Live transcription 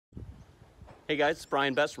Hey guys, it's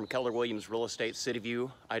Brian Best from Keller Williams Real Estate City View.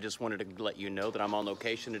 I just wanted to let you know that I'm on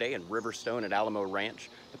location today in Riverstone at Alamo Ranch.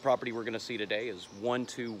 The property we're going to see today is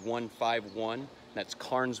 12151. That's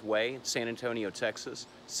Karnes Way, San Antonio, Texas,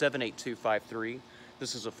 78253.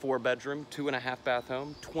 This is a 4-bedroom, 2.5-bath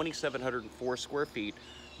home, 2,704 square feet,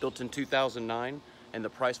 built in 2009, and the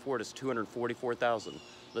price for it is $244,000.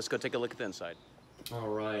 Let's go take a look at the inside. All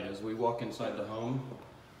right, as we walk inside the home,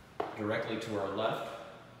 directly to our left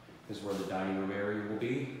is where the dining room area will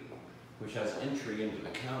be, which has entry into the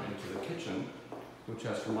kitchen, which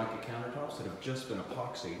has Formica countertops that have just been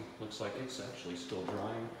epoxy. Looks like it's actually still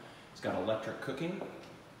drying. It's got electric cooking,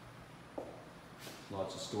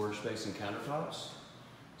 lots of storage space and countertops,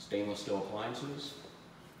 stainless steel appliances,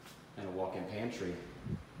 and a walk-in pantry.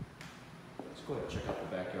 Let's go ahead and check out the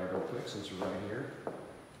backyard real quick since we're right here.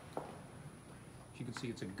 As you can see,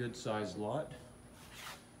 it's a good-sized lot.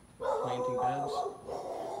 Planting beds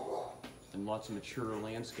and lots of mature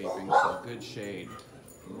landscaping, so good shade.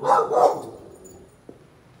 You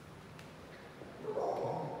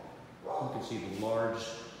can see the large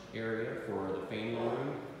area for the family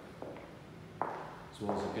room, as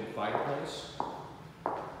well as a good fireplace.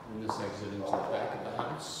 And this exit into the back of the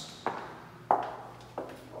house,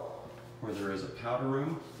 where there is a powder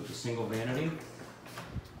room with a single vanity,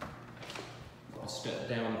 a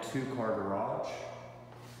step-down 2-car garage,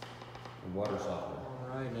 and water softener. All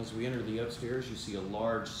right, and as we enter the upstairs, you see a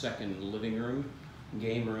large second living room,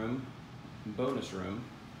 game room, and bonus room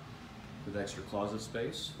with extra closet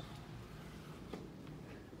space,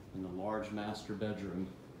 and the large master bedroom.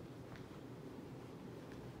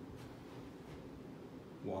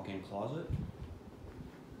 Walk-in closet,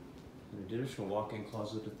 an additional walk-in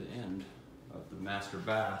closet at the end of the master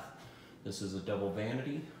bath. This is a double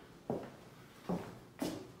vanity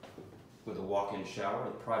with a walk-in shower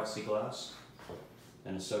with privacy glass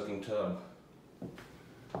and a soaking tub.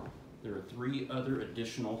 There are 3 other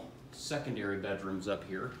additional secondary bedrooms up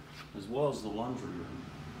here, as well as the laundry room.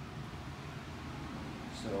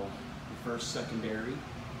 So the first secondary is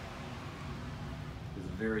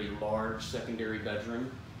a very large secondary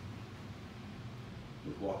bedroom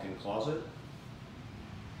with walk-in closet,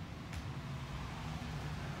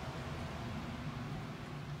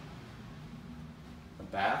 a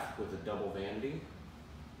bath with a double vanity,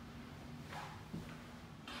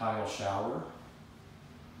 tile shower,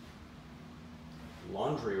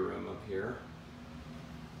 laundry room up here,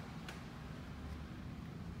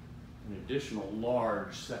 an additional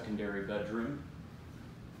large secondary bedroom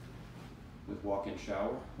with walk-in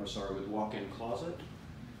shower, with walk-in closet,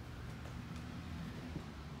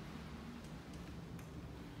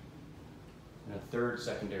 and a third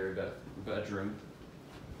secondary bedroom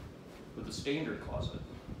with a standard closet.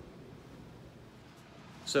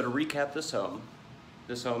 So to recap this home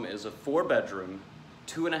is a 4-bedroom,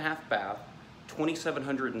 2.5-bath,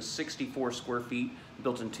 2,764 square feet,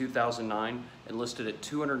 built in 2009 and listed at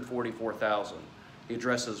 $244,000. The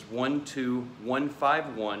address is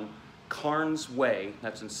 12151 Karnes Way,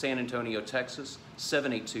 that's in San Antonio, Texas,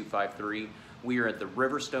 78253. We are at the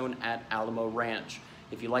Riverstone at Alamo Ranch.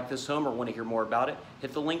 If you like this home or want to hear more about it,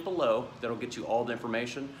 hit the link below. That'll get you all the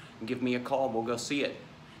information, and give me a call and we'll go see it.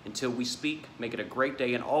 Until we speak, make it a great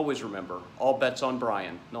day, and always remember, all bets on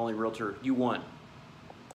Brian, the only realtor you want.